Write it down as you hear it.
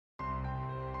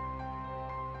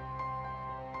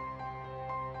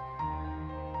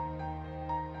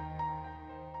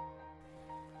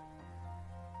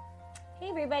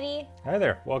everybody. Hi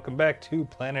there. Welcome back to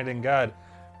Planet and God.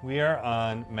 We are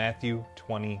on Matthew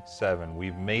 27.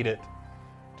 We've made it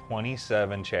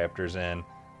 27 chapters in,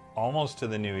 almost to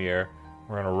the new year.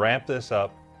 We're going to wrap this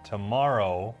up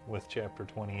tomorrow with chapter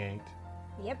 28.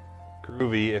 Yep.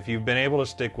 Groovy. If you've been able to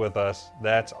stick with us,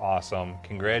 that's awesome.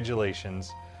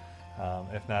 Congratulations.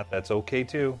 If not, that's okay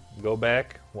too. Go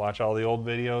back, watch all the old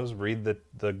videos, read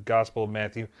the Gospel of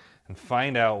Matthew, and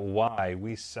find out why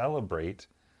we celebrate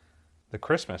the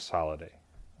Christmas holiday.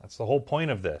 That's the whole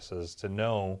point of this, is to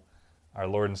know our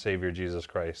Lord and Savior Jesus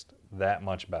Christ that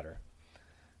much better.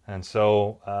 And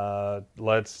so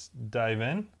let's dive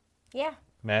in. Yeah.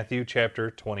 Matthew chapter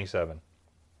 27.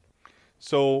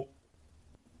 So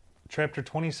chapter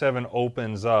 27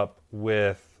 opens up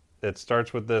with, it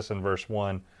starts with this in verse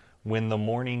 1, when the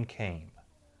morning came.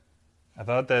 I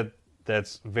thought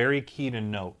that's very key to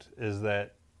note, is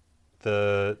that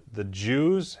the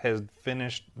Jews had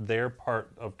finished their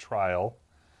part of trial.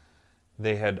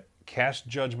 They had cast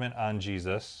judgment on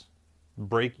Jesus,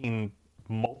 breaking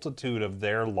multitude of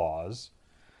their laws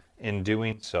in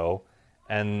doing so,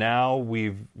 and now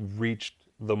we've reached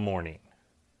the morning.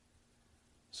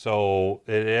 So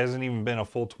it hasn't even been a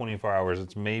full 24 hours.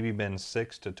 It's maybe been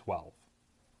 6 to 12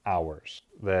 hours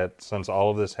that since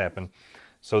all of this happened.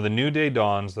 So the new day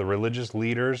dawns. The religious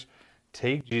leaders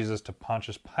take Jesus to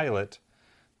Pontius Pilate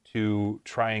to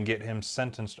try and get him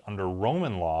sentenced under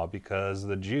Roman law, because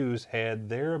the Jews had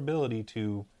their ability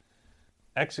to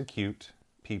execute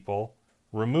people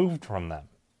removed from them.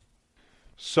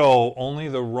 So only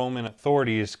the Roman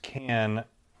authorities can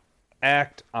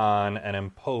act on and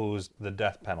impose the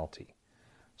death penalty.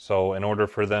 So in order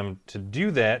for them to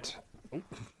do that,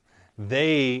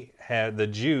 the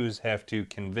Jews have to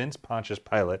convince Pontius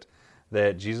Pilate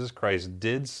that Jesus Christ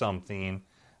did something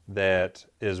that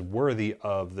is worthy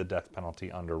of the death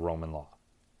penalty under Roman law.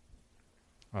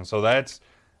 And so that's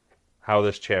how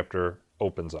this chapter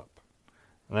opens up.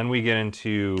 And then we get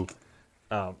into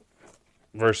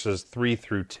verses 3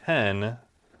 through 10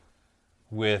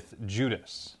 with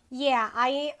Judas. Yeah,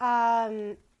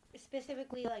 I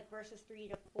specifically like verses 3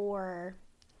 to 4,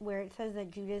 where it says that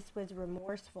Judas was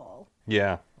remorseful.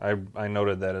 Yeah, I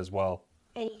noted that as well.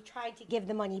 And he tried to give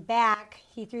the money back.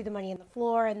 He threw the money on the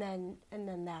floor, and then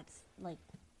that's like,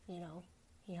 he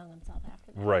hung himself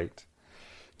after that. Right.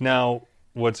 Now,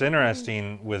 what's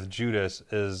interesting with Judas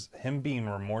is him being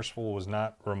remorseful was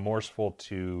not remorseful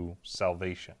to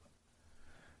salvation.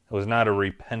 It was not a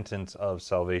repentance of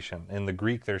salvation. In the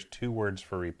Greek, there's two words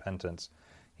for repentance.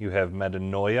 You have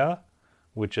metanoia,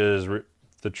 which is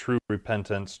the true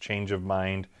repentance, change of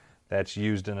mind. That's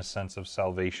used in a sense of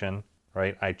salvation,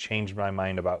 right? I changed my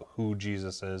mind about who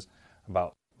Jesus is,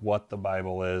 about what the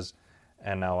Bible is,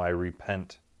 and now I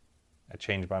repent. I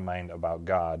changed my mind about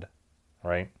God,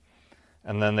 right?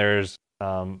 And then there's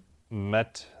metamelei.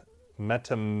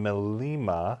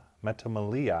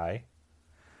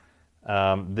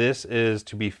 This is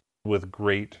to be filled with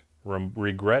great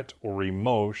regret or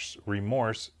remorse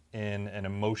in an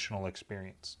emotional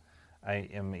experience. I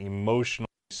am emotionally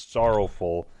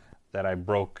sorrowful that I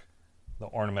broke the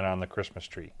ornament on the Christmas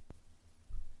tree.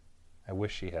 I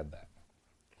wish she had that.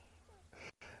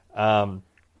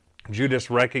 Judas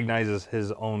recognizes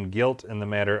his own guilt in the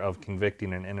matter of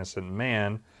convicting an innocent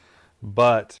man,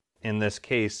 but in this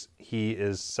case, he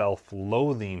is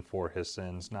self-loathing for his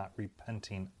sins, not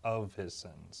repenting of his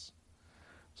sins.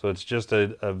 So it's just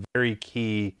a very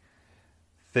key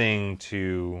thing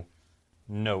to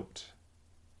note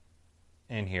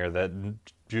in here, that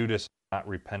Judas is not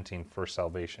repenting for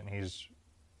salvation. He's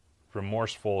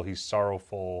remorseful, he's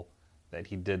sorrowful that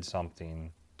he did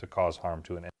something to cause harm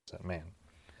to an innocent man.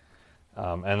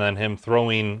 And then him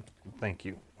throwing,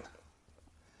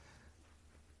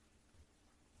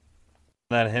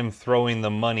 him throwing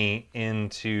the money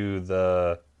into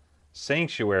the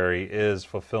sanctuary is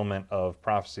fulfillment of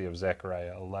prophecy of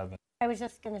Zechariah 11. I was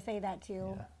just going to say that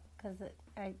too, because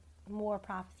more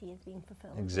prophecy is being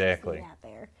fulfilled. Exactly. You see that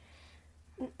there.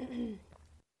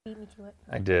 Beat me to it.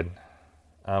 I did.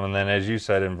 And then, as you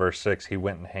said in verse 6, he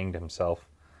went and hanged himself.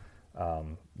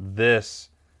 This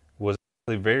was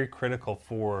actually very critical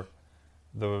for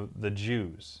the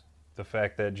Jews, the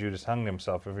fact that Judas hung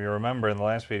himself. If you remember in the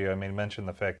last video, I made mention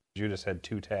the fact that Judas had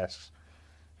two tasks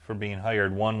for being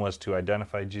hired. One was to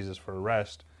identify Jesus for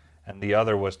arrest, and the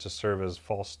other was to serve as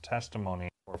false testimony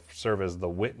or serve as the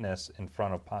witness in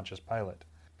front of Pontius Pilate.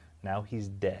 Now he's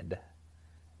dead,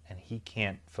 and he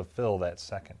can't fulfill that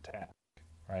second task,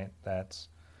 right? That's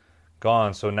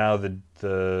gone. So now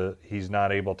he's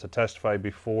not able to testify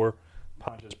before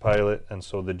Pontius Pilate, and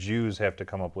so the Jews have to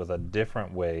come up with a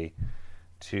different way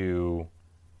to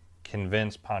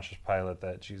convince Pontius Pilate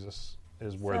that Jesus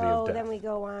is worthy So of death. then we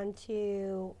go on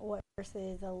to what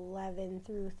verses 11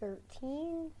 through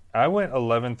 13? I went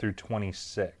 11 through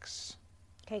 26.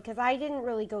 Okay, because I didn't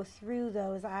really go through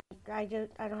those. I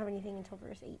don't have anything until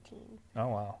verse 18. Oh,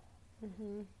 wow.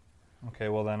 Mm-hmm. Okay,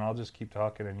 well then I'll just keep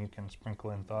talking and you can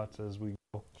sprinkle in thoughts as we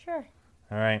go. Sure.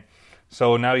 All right.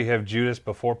 So now you have Judas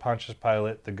before Pontius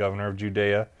Pilate, the governor of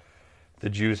Judea. The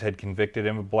Jews had convicted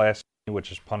him of blasphemy,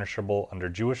 which is punishable under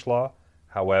Jewish law.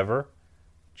 However,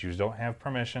 Jews don't have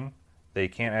permission. They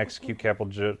can't execute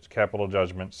capital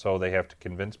judgment, so they have to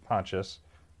convince Pontius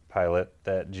Pilate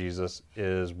that Jesus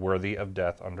is worthy of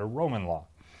death under Roman law.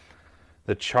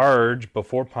 The charge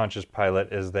before Pontius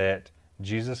Pilate is that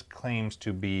Jesus claims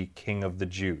to be king of the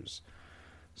Jews.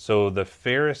 So the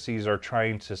Pharisees are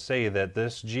trying to say that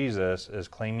this Jesus is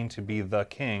claiming to be the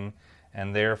king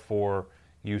and therefore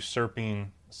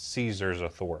usurping Caesar's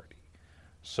authority.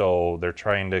 So they're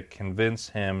trying to convince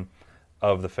him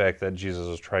of the fact that Jesus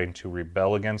is trying to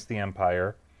rebel against the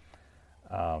empire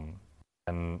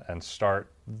and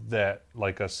start that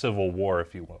like a civil war,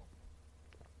 if you will.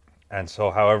 And so,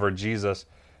 however, Jesus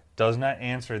does not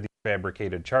answer these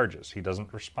fabricated charges. He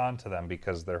doesn't respond to them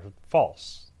because they're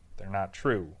false. They're not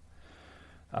true.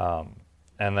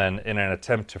 And then in an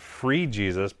attempt to free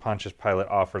Jesus, Pontius Pilate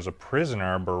offers a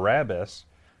prisoner, Barabbas,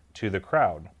 to the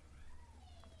crowd.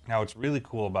 Now, what's really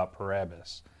cool about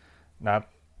Barabbas,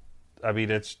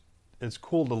 it's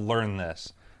cool to learn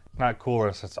this. Not cool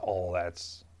as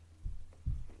it's,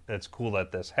 it's cool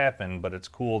that this happened, but it's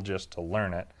cool just to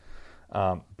learn it.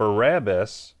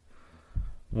 Barabbas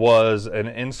was an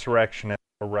insurrectionist,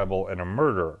 a rebel, and a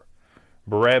murderer.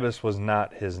 Barabbas was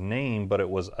not his name, but it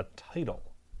was a title.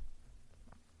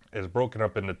 It's broken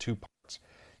up into two parts.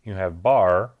 You have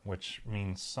Bar, which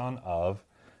means son of,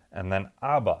 and then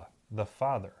Abba, the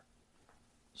father.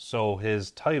 So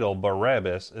his title,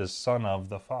 Barabbas, is son of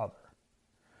the father.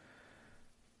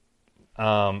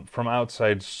 From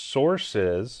outside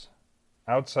sources,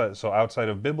 outside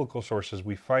of biblical sources,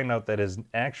 we find out that his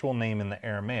actual name in the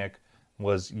Aramaic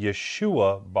was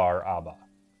Yeshua Bar Abba.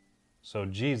 So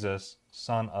Jesus,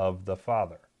 son of the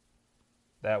Father.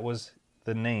 That was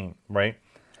the name, right?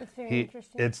 It's very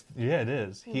interesting. It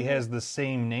is. Mm-hmm. He has the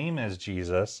same name as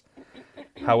Jesus.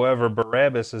 However,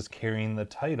 Barabbas is carrying the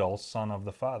title son of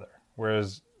the Father.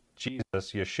 Whereas Jesus,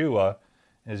 Yeshua,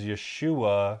 is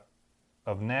Yeshua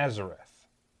of Nazareth.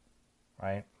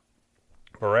 Right?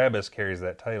 Barabbas carries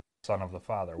that title, son of the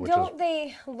Father. Don't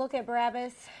they look at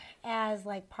Barabbas as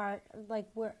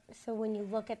so when you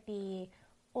look at the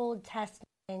Old Testament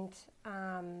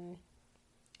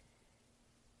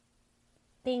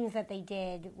things that they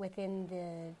did within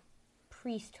the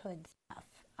priesthood stuff,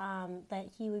 that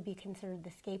he would be considered the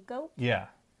scapegoat? Yeah,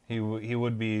 he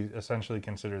would be essentially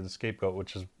considered the scapegoat,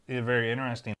 which is very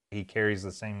interesting. He carries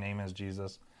the same name as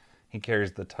Jesus. He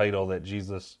carries the title that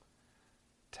Jesus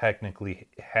technically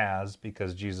has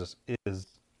because Jesus is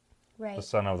the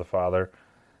son of the Father.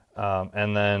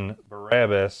 And then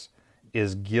Barabbas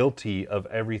is guilty of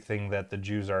everything that the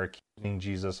Jews are accusing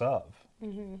Jesus of.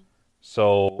 Mm-hmm.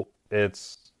 So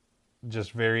it's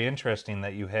just very interesting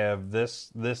that you have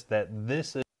this is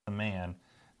the man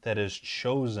that is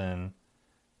chosen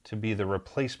to be the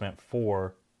replacement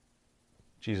for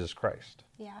Jesus Christ.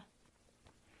 Yeah.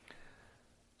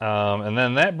 And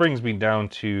then that brings me down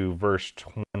to verse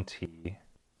 20.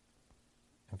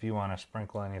 If you want to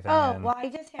sprinkle anything in. Oh, well, I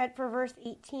just had for verse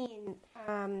 18,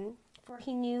 for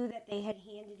he knew that they had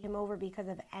handed him over because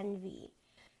of envy.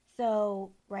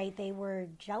 So, right, they were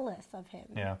jealous of him.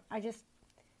 Yeah. I just,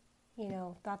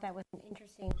 thought that was an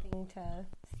interesting thing to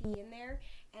see in there.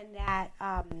 And that,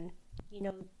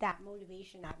 that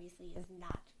motivation obviously is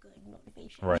not good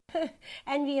motivation. Right.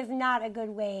 Envy is not a good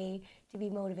way to be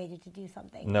motivated to do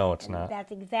something. No, it's not.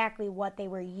 That's exactly what they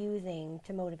were using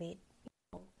to motivate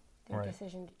their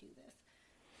decision to do this.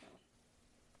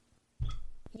 So.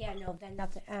 Yeah, no, then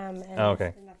nothing.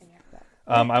 Okay. Nothing after that.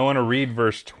 I want to read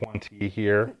verse 20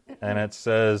 here, and it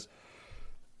says,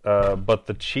 but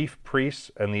the chief priests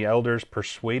and the elders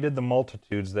persuaded the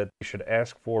multitudes that they should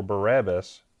ask for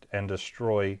Barabbas and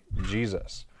destroy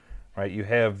Jesus. Right? You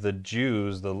have the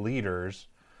Jews, the leaders,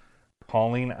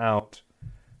 calling out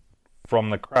from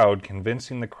the crowd,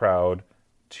 convincing the crowd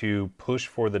to push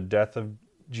for the death of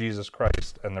Jesus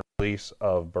Christ and the release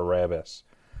of Barabbas.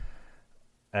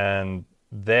 And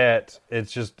that,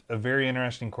 it's just a very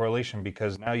interesting correlation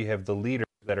because now you have the leaders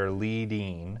that are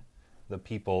leading the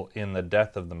people in the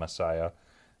death of the Messiah.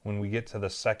 When we get to the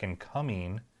second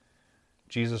coming,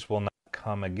 Jesus will not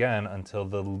come again until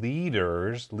the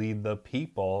leaders lead the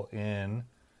people in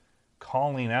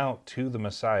calling out to the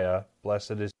Messiah,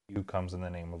 "Blessed is he who comes in the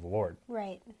name of the Lord."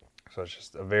 Right. So it's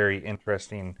just a very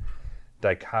interesting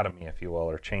dichotomy, if you will,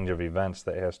 or change of events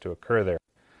that has to occur there.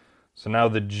 So now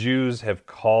the Jews have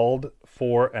called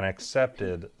for and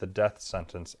accepted the death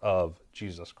sentence of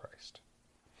Jesus Christ.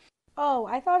 Oh,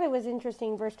 I thought it was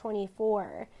interesting, verse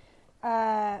 24.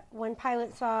 When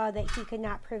Pilate saw that he could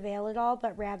not prevail at all,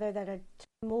 but rather that a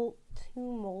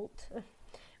tumult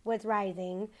was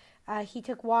rising, he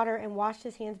took water and washed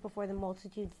his hands before the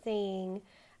multitude, saying,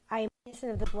 "I am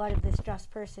innocent of the blood of this just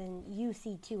person. You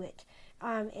see to it."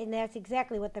 And that's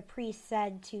exactly what the priest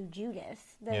said to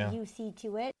Judas. You see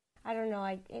to it. I don't know.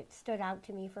 It stood out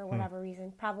to me for whatever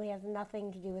reason. Probably has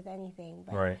nothing to do with anything.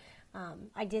 But Right.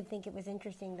 I did think it was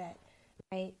interesting that,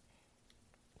 right,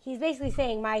 he's basically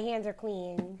saying, my hands are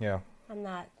clean. Yeah. I'm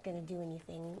not going to do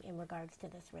anything in regards to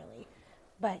this, really.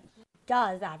 But he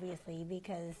does, obviously,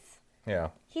 because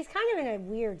he's kind of in a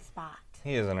weird spot.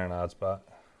 He is in an odd spot.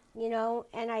 You know,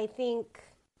 and I think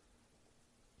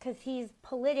because he's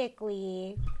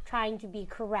politically trying to be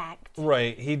correct.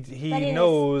 Right. He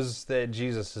knows that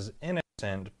Jesus is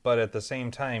innocent, but at the same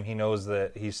time, he knows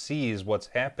that he sees what's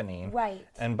happening. Right.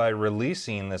 And by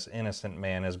releasing this innocent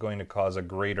man is going to cause a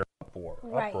greater uproar.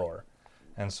 Right.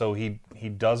 And so he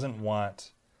doesn't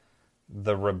want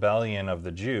the rebellion of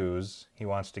the Jews. He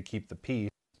wants to keep the peace.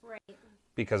 Right.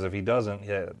 Because if he doesn't,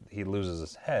 he loses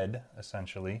his head,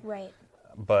 essentially. Right.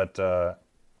 But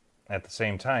at the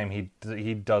same time,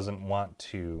 he doesn't want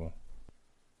to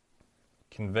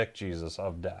convict Jesus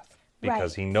of death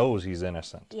because he knows he's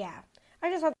innocent. Yeah. I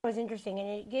just thought that was interesting, and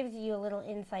it gives you a little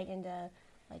insight into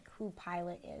like who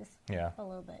Pilate is. Yeah. A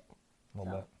little bit. A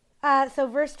little bit. So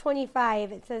verse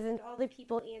 25, it says, "And all the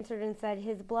people answered and said,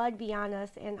 His blood be on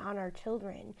us and on our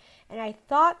children." And I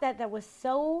thought that was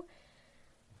so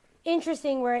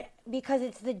interesting because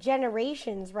it's the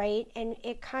generations, right? And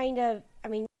it kind of,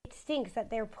 it stinks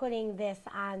that they're putting this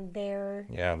on their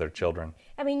children.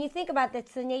 You think about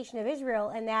that's the nation of Israel,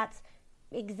 and that's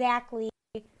exactly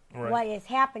what is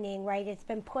happening, right? It's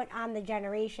been put on the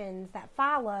generations that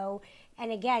follow.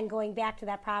 And again, going back to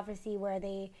that prophecy where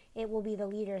it will be the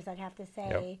leaders that have to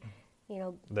say,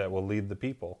 that will lead the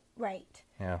people. Right.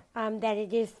 Yeah. That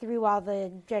it is through all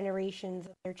the generations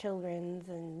of their children's,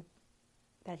 and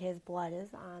that his blood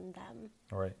is on them.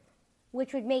 Right.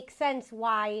 Which would make sense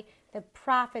why the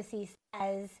prophecy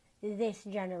says this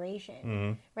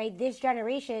generation, right? This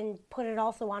generation put it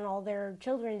also on all their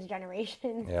children's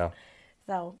generations. Yeah.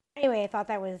 So anyway, I thought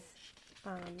that was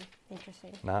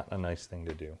interesting. Not a nice thing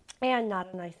to do. And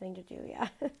not a nice thing to do, yeah.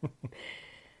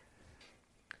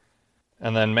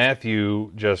 And then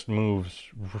Matthew just moves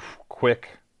quick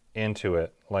into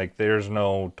it. Like there's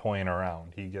no toying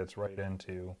around. He gets right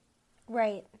into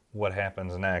what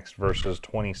happens next, verses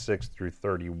 26 through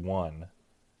 31.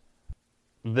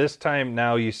 This time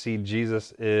now you see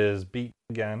Jesus is beaten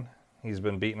again. He's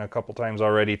been beaten a couple times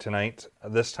already tonight.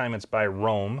 This time it's by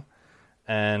Rome.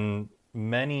 And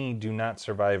many do not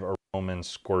survive a Roman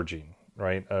scourging,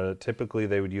 right? Typically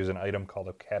they would use an item called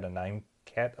a cat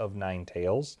of nine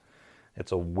tails.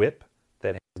 It's a whip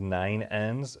that has 9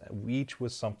 ends, each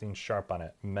with something sharp on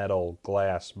it. Metal,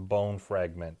 glass, bone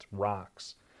fragment,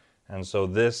 rocks. And so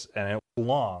and it was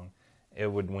long.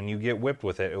 When you get whipped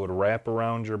with it, it would wrap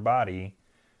around your body,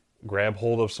 grab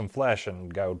hold of some flesh, and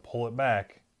the guy would pull it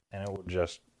back, and it would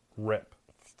just rip.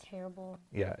 It's terrible.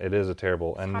 Yeah, it is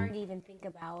terrible. It's hard to even think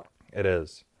about. It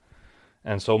is.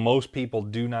 And so most people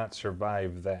do not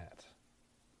survive that.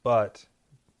 But,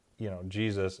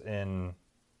 Jesus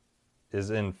is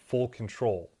in full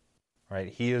control,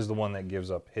 right? He is the one that gives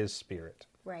up his spirit.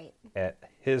 Right. At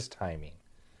his timing.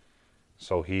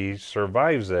 So he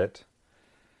survives it.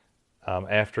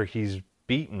 After he's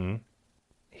beaten,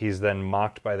 he's then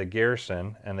mocked by the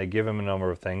garrison, and they give him a number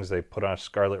of things. They put on a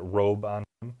scarlet robe on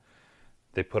him.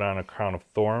 They put on a crown of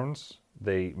thorns.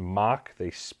 They mock, they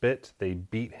spit, they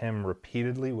beat him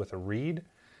repeatedly with a reed.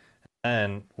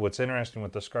 And what's interesting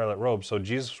with the scarlet robe, so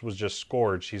Jesus was just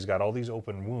scourged. He's got all these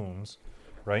open wounds,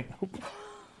 right?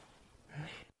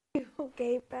 You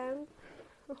okay, Ben?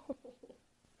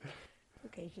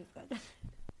 Okay, she's good.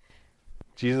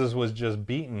 Jesus was just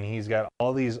beaten. He's got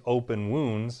all these open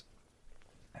wounds.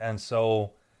 And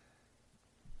so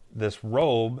this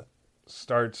robe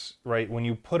starts, right, when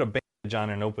you put a bandage on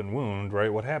an open wound,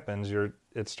 right, what happens?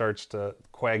 It starts to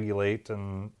coagulate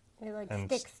and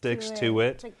sticks to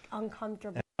it. It's like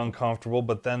uncomfortable. Uncomfortable,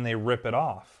 but then they rip it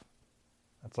off.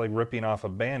 It's like ripping off a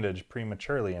bandage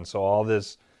prematurely. And so all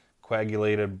this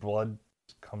coagulated blood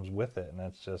comes with it, and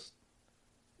it's just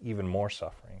even more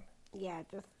suffering. Yeah,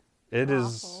 just It awful.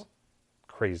 is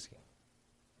crazy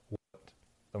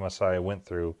what the Messiah went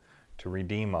through to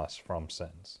redeem us from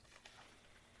sins.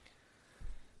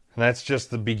 And that's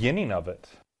just the beginning of it,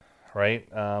 right?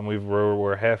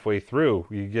 We're halfway through.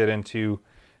 You get into,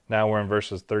 now we're in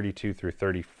verses 32 through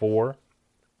 34.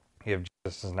 You have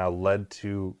Jesus is now led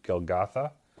to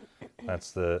Golgotha.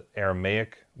 That's the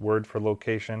Aramaic word for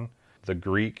location. The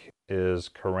Greek is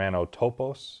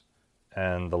Koranotopos.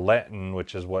 And the Latin,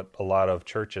 which is what a lot of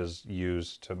churches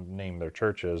use to name their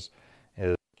churches,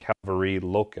 is Calvary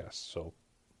Locus. So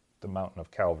the mountain of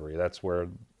Calvary. That's where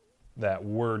that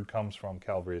word comes from,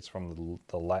 Calvary. It's from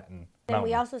the Latin And mountain.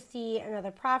 we also see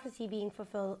another prophecy being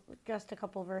fulfilled just a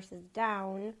couple verses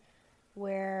down,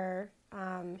 where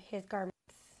his garments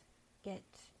get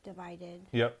divided.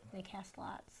 Yep. They cast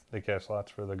lots. They cast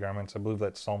lots for the garments. I believe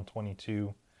that's Psalm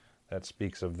 22 that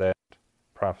speaks of that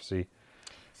prophecy.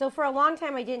 So for a long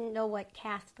time, I didn't know what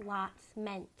cast lots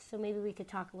meant. So maybe we could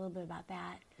talk a little bit about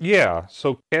that. Yeah,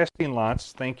 so casting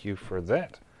lots, thank you for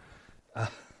that. Oh,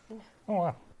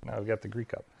 wow. Now I've got the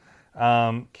Greek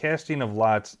up. Casting of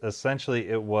lots, essentially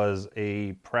it was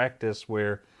a practice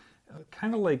where,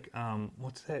 kind of like,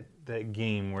 what's that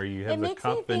game where you have the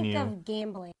cup and you... It makes me think of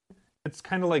gambling. It's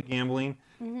kind of like gambling,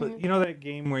 but you know that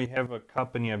game where you have a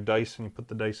cup and you have dice and you put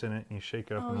the dice in it and you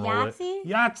shake it up and roll Yahtzee? it?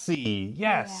 Yahtzee!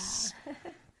 Yes! Yeah.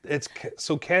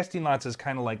 So casting lots is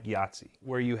kind of like Yahtzee,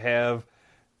 where you have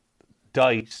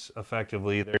dice,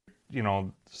 effectively. They're,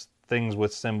 things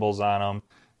with symbols on them.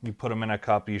 You put them in a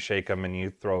cup, you shake them, and you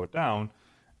throw it down.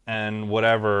 And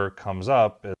whatever comes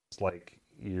up, it's like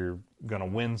you're going to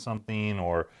win something,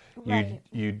 or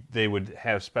they would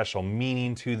have special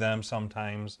meaning to them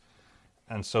sometimes.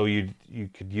 And so you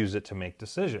could use it to make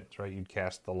decisions, right? You'd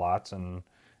cast the lots, and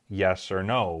yes or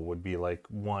no would be like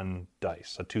one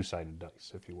dice, a two-sided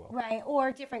dice, if you will. Right,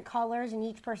 or different colors, and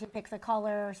each person picks a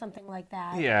color or something like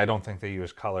that. Yeah, I don't think they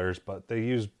use colors, but they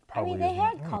used probably... they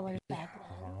had colors back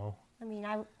then. I don't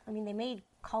know. I mean, they made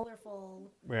colorful...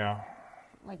 Yeah.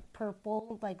 Like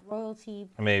purple, like royalty...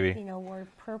 Maybe. Wore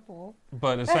purple.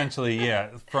 But essentially, yeah,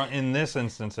 in this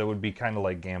instance, it would be kind of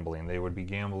like gambling. They would be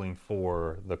gambling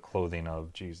for the clothing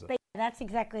of Jesus. But that's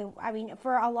exactly...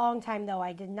 for a long time, though,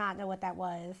 I did not know what that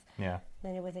was. Yeah.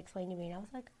 Then it was explained to me, and I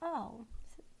was like, oh...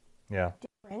 Yeah.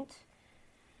 Different.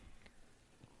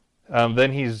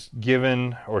 Then he's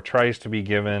given, or tries to be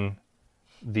given,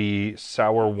 the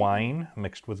sour wine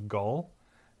mixed with gall.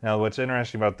 Now, what's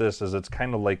interesting about this is it's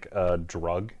kind of like a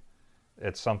drug.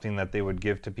 It's something that they would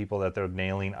give to people that they're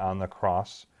nailing on the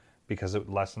cross because it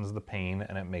lessens the pain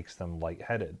and it makes them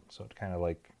lightheaded. So it kind of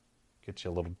like gets you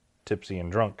a little tipsy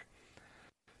and drunk.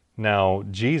 Now,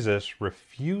 Jesus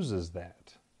refuses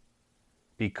that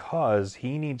because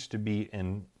he needs to be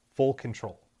in full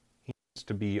control. He needs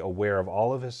to be aware of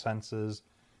all of his senses,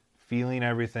 feeling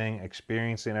everything,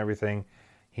 experiencing everything.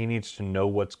 He needs to know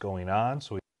what's going on,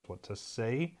 so he knows what to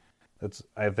say. That's,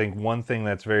 I think, one thing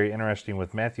that's very interesting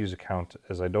with Matthew's account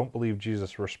is I don't believe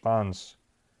Jesus responds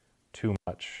too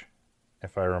much,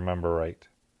 if I remember right.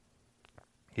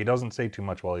 He doesn't say too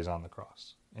much while he's on the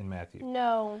cross in Matthew.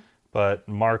 No. But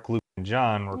Mark, Luke, and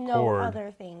John record... No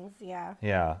other things, yeah.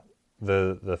 Yeah,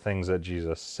 the things that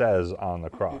Jesus says on the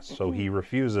cross. So he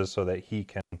refuses so that he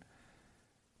can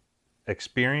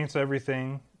experience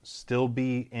everything, still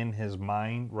be in his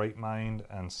right mind,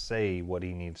 and say what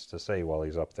he needs to say while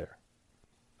he's up there.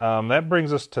 That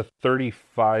brings us to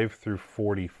 35 through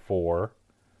 44.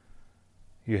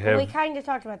 We kind of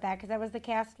talked about that because that was the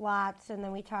cast lots, and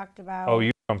then we talked about... Oh,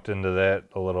 you jumped into that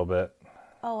a little bit.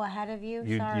 Oh, ahead of you?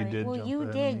 Sorry. You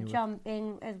did jump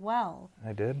in as well.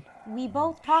 I did? We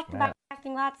both talked about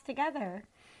casting lots together.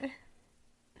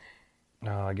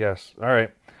 No, I guess. All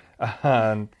right.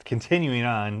 Continuing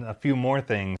on, a few more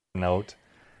things to note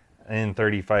in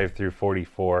 35 through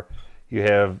 44. You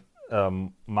have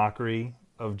mockery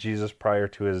of Jesus prior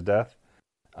to his death.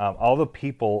 All the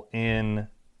people in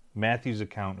Matthew's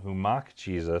account who mock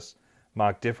Jesus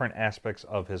mock different aspects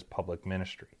of his public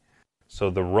ministry. So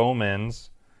the Romans,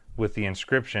 with the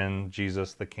inscription,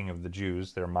 Jesus, the King of the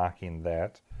Jews, they're mocking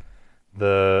that.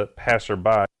 The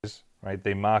passerbys, right,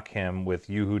 they mock him with,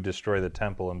 you who destroy the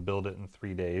temple and build it in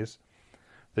 3 days.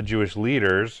 The Jewish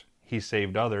leaders, he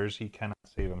saved others, he cannot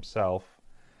save himself.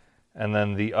 And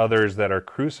then the others that are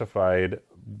crucified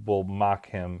will mock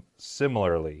him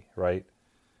similarly, right?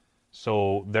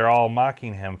 So they're all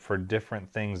mocking him for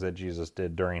different things that Jesus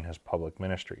did during his public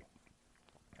ministry.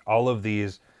 All of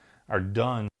these are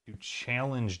done to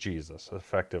challenge Jesus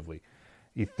effectively.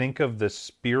 You think of the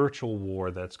spiritual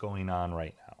war that's going on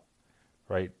right now,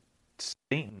 right?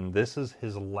 Satan, this is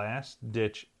his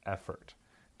last-ditch effort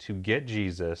to get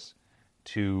Jesus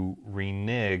to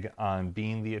renege on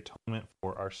being the atonement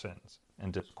for our sins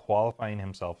and disqualifying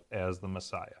himself as the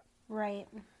Messiah. Right.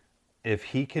 If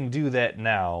he can do that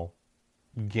now,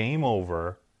 game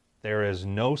over. There is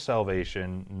no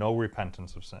salvation, no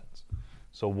repentance of sins.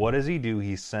 So what does he do?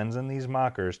 He sends in these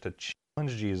mockers to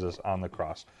challenge Jesus on the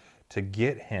cross, to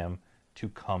get him to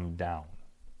come down.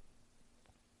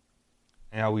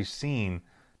 Now we've seen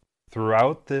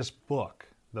throughout this book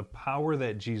the power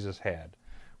that Jesus had.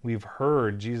 We've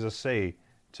heard Jesus say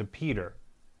to Peter,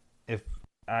 if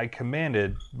I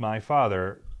commanded my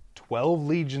Father, 12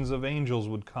 legions of angels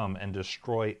would come and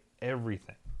destroy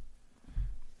everything.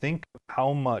 Think of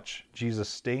how much Jesus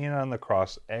staying on the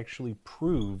cross actually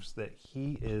proves that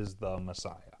he is the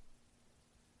Messiah.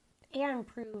 And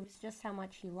proves just how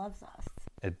much he loves us.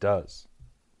 It does.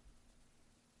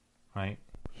 Right?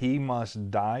 He must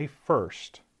die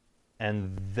first,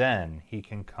 and then he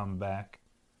can come back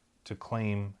to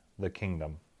claim the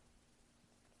kingdom.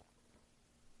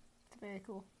 It's very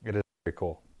cool. It is very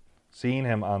cool. Seeing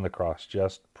him on the cross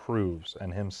just proves,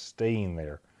 and him staying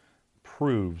there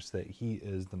proves that he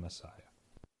is the Messiah.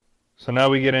 So now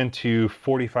we get into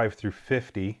 45 through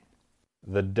 50,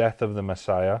 the death of the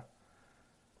Messiah.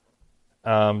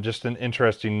 Just an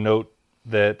interesting note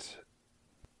that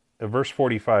verse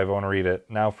 45, I want to read it.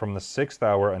 Now from the 6th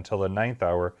hour until the 9th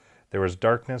hour, there was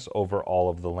darkness over all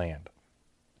of the land.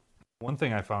 One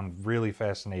thing I found really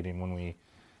fascinating when we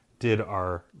did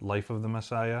our Life of the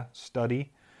Messiah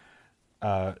study,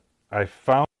 I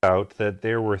found out that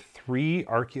there were 3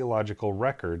 archaeological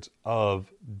records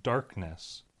of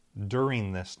darkness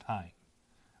during this time.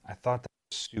 I thought that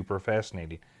was super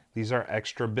fascinating. These are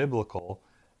extra biblical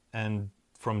and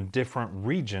from different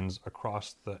regions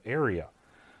across the area.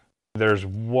 There's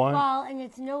one... Well, and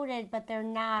it's noted, but they're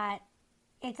not...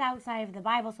 It's outside of the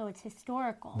Bible, so it's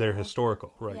historical. They're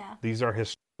historical, right. Yeah. These are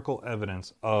historical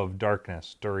evidence of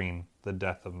darkness during the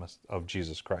death of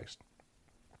Jesus Christ.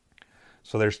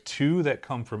 So there's 2 that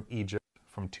come from Egypt,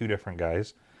 from 2 different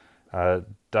guys,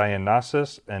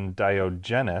 Dionysus and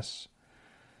Diogenes.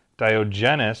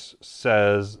 Diogenes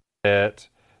says that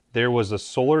there was a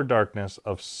solar darkness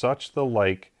of such the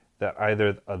like that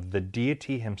either the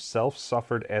deity himself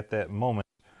suffered at that moment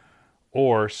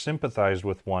or sympathized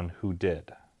with one who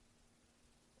did,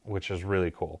 which is really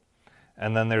cool.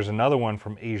 And then there's another one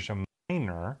from Asia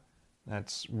Minor,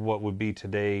 that's what would be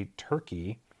today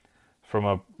Turkey, from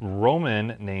a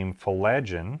Roman named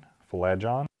Phlegon.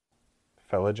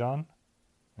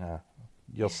 Yeah,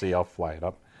 you'll see, I'll fly it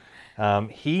up.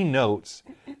 He notes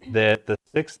that the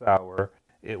 6th hour,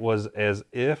 it was as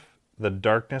if the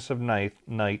darkness of night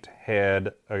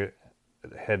had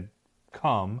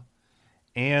come,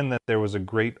 and that there was a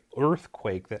great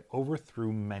earthquake that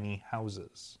overthrew many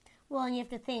houses. Well, and you have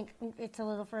to think, it's a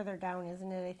little further down,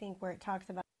 isn't it? I think where it talks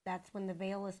about that's when the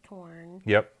veil is torn.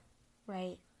 Yep.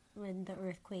 Right? When the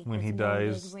earthquake When was he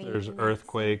noted, dies, right, there's and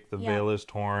earthquake, the yeah. veil is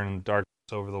torn, darkness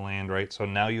over the land, right? So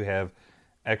now you have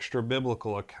extra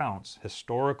biblical accounts,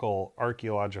 historical,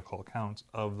 archaeological accounts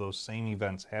of those same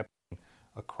events happening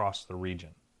across the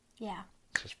region. Yeah.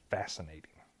 It's just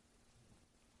fascinating.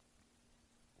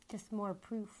 Just more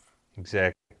proof.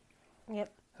 Exactly. Yep.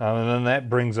 And then that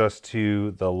brings us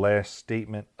to the last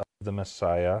statement of the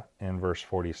Messiah in verse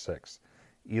 46.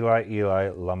 Eli, Eli,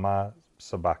 lama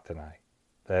sabachthani.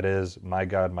 That is, my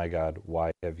God,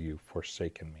 why have you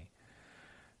forsaken me?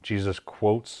 Jesus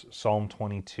quotes Psalm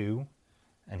 22,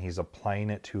 and he's applying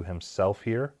it to himself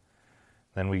here.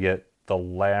 Then we get the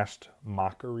last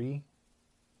mockery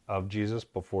of Jesus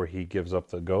before he gives up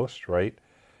the ghost, right?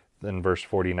 Then verse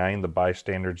 49, the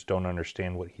bystanders don't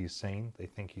understand what he's saying. They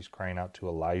think he's crying out to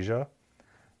Elijah,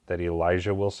 that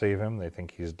Elijah will save him. They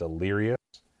think he's delirious.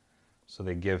 So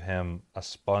they give him a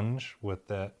sponge with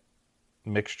that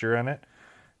mixture in it.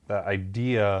 The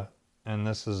idea, and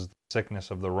this is the sickness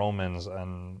of the Romans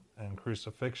and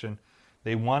crucifixion,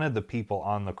 they wanted the people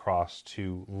on the cross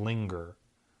to linger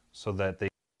so that they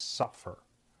suffer.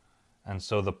 And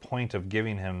so the point of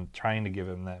trying to give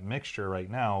him that mixture right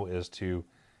now is to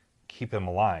keep him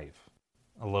alive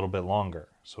a little bit longer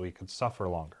so he could suffer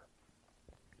longer.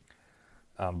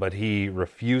 But he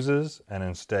refuses and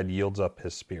instead yields up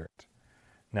his spirit.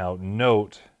 Now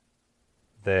note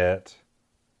that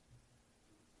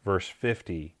verse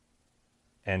 50,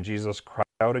 and Jesus cried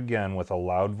out again with a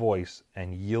loud voice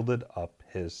and yielded up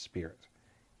his spirit.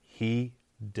 He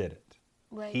did it.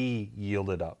 Right. He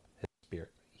yielded up his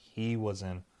spirit. He was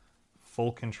in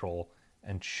full control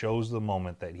and chose the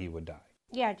moment that he would die.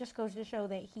 Yeah, it just goes to show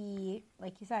that he,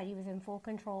 like you said, he was in full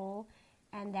control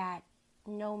and that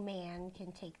no man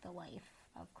can take the life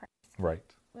of Christ. Right.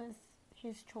 It was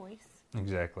his choice.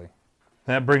 Exactly.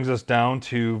 That brings us down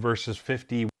to verses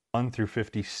 51 51 through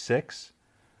 56,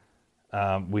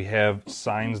 we have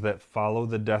signs that follow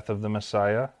the death of the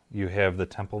Messiah. You have the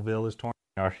temple veil is torn.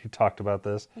 We already talked about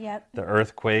this. Yep. The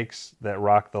earthquakes that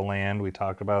rock the land. We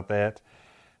talked about that.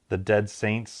 The dead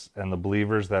saints and the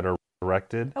believers that are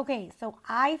resurrected. Okay, so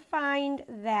I find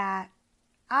that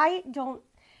I don't.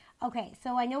 Okay,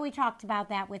 so I know we talked about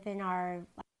that within our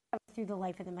through the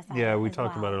life of the Messiah. Yeah, we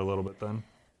talked about it a little bit then.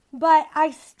 But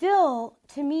I still,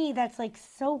 to me, that's like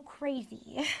so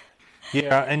crazy.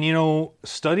 Yeah, and you know,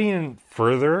 studying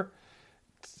further,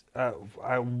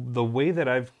 the way that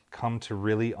I've come to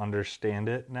really understand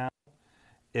it now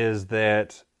is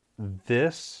that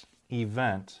this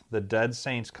event, the dead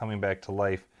saints coming back to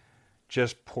life,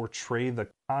 just portray the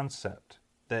concept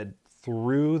that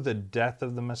through the death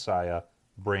of the Messiah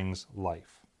brings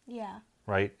life. Yeah.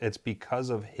 Right? It's because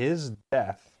of his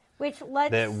death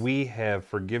that we have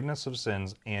forgiveness of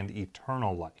sins and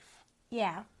eternal life.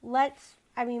 Yeah.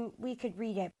 We could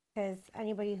read it because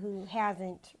anybody who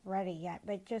hasn't read it yet,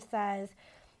 but it just says,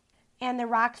 "And the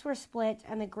rocks were split,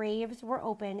 and the graves were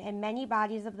open, and many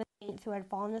bodies of the saints who had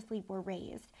fallen asleep were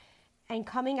raised. And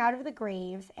coming out of the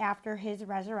graves after his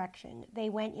resurrection, they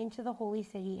went into the holy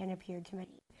city and appeared to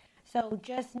many." So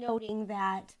just noting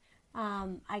that,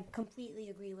 I completely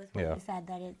agree with what you said,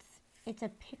 that it's a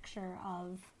picture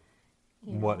of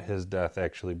what his death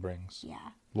actually brings. Yeah.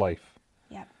 Life.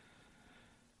 Yep.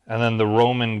 And then the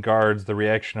Roman guards, the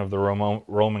reaction of the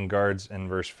Roman guards in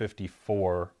verse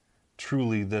 54,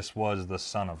 truly this was the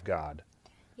Son of God.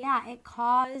 Yeah, it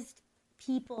caused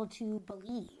people to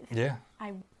believe. Yeah.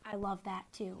 I love that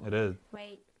too. It is.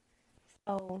 Right?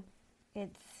 So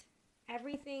it's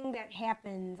everything that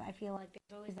happens, I feel like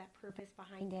there's always that purpose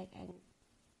behind it, and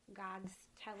God's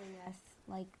telling us,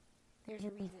 like, there's a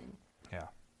reason. Yeah.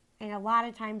 And a lot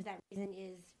of times that reason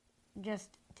is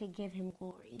just to give him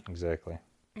glory. Exactly.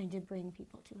 And to bring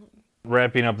people to him.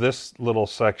 Wrapping up this little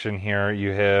section here,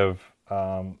 you have,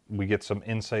 we get some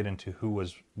insight into who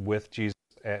was with Jesus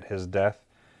at his death.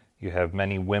 You have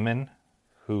many women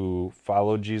who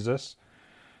followed Jesus.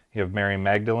 You have Mary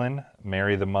Magdalene,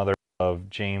 Mary the mother of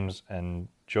James and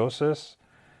Joseph,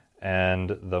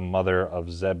 and the mother of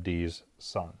Zebedee's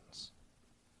sons.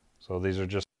 So these are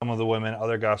just some of the women.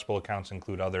 Other gospel accounts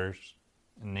include others,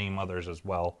 and name others as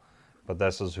well, but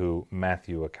this is who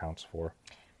Matthew accounts for.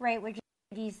 Right, which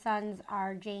these sons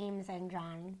are James and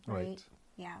John, right?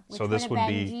 Yeah, which so this would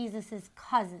be Jesus'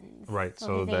 cousins. Right,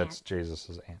 so that's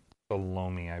Jesus' aunt.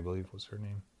 Salome, I believe, was her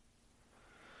name.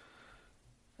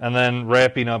 And then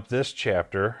wrapping up this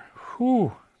chapter,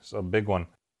 it's a big one,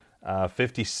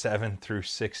 57 through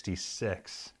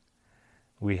 66.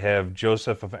 We have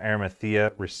Joseph of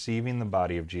Arimathea receiving the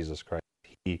body of Jesus Christ.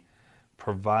 He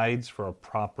provides for a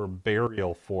proper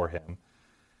burial for him.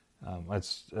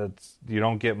 You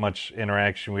don't get much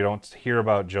interaction. We don't hear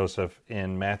about Joseph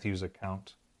in Matthew's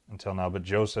account until now, but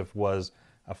Joseph was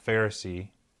a Pharisee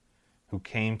who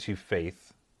came to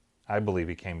faith. I believe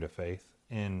he came to faith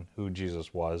in who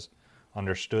Jesus was,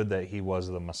 understood that he was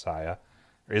the Messiah,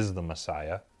 or is the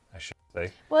Messiah, I should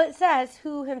say. Well, it says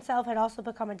who himself had also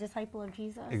become a disciple of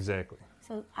Jesus. Exactly.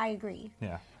 So I agree.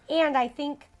 Yeah. And I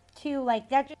think, too, like,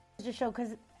 that just goes to show,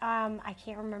 because I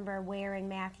can't remember where in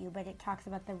Matthew, but it talks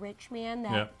about the rich man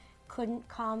that couldn't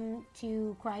come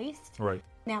to Christ in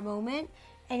that moment.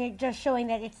 And it just showing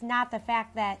that it's not the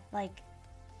fact that, like,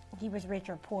 he was rich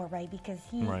or poor, right? Because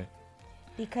he... Right.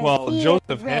 Because well,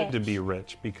 Joseph had to be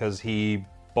rich because he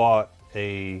bought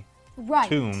a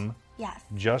tomb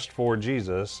just for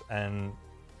Jesus.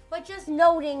 But just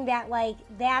noting that, like,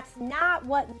 that's not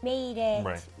what made it,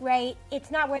 right? It's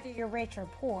not whether you're rich or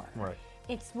poor. Right.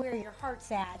 It's where your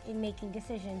heart's at in making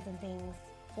decisions and things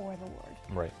for the Lord.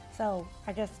 Right. So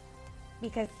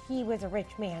because he was a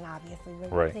rich man, obviously,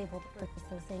 was able to purchase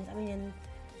those things. I mean, and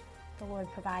the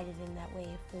Lord provided in that way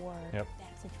for that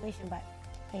situation. But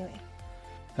anyway.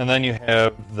 And then you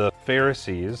have the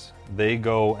Pharisees. They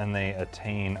go and they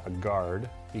attain a guard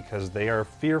because they are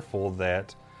fearful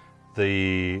that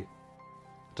the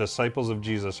disciples of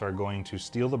Jesus are going to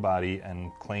steal the body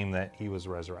and claim that he was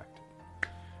resurrected.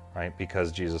 Right?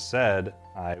 Because Jesus said,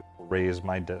 I will raise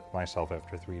myself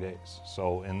after 3 days.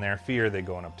 So in their fear, they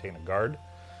go and obtain a guard.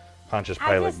 Pontius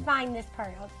Pilate. I just find this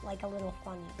part like a little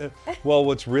funny. Well,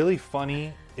 what's really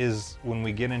funny is when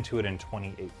we get into it in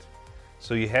 28.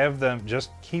 So you have them,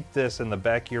 just keep this in the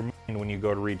back of your mind when you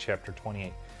go to read chapter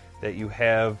 28, that you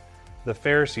have the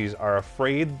Pharisees are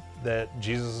afraid that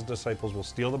Jesus' disciples will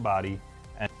steal the body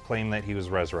and claim that he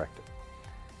was resurrected.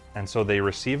 And so they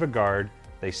receive a guard,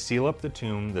 they seal up the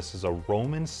tomb. This is a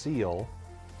Roman seal,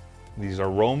 These are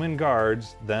Roman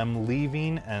guards. Them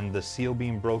leaving and the seal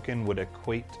being broken would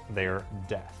equate their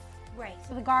death. Right.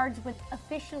 So the guards would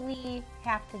officially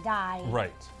have to die.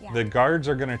 Right. Yeah. The guards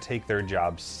are going to take their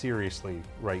job seriously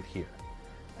right here.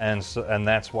 And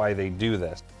that's why they do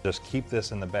this. Just keep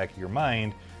this in the back of your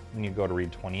mind when you go to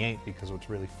read 28, because what's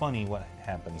really funny, what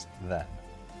happens then.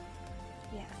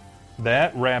 Yeah.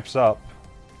 That wraps up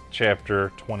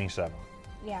chapter 27.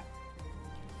 Yeah.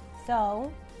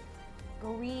 So,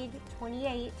 go read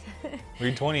 28.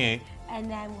 Read 28.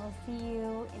 And then we'll see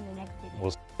you in the next video.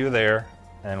 We'll see you there,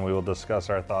 and we will discuss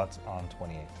our thoughts on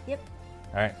 28. Yep.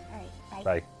 All right. All right.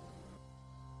 Bye. Bye.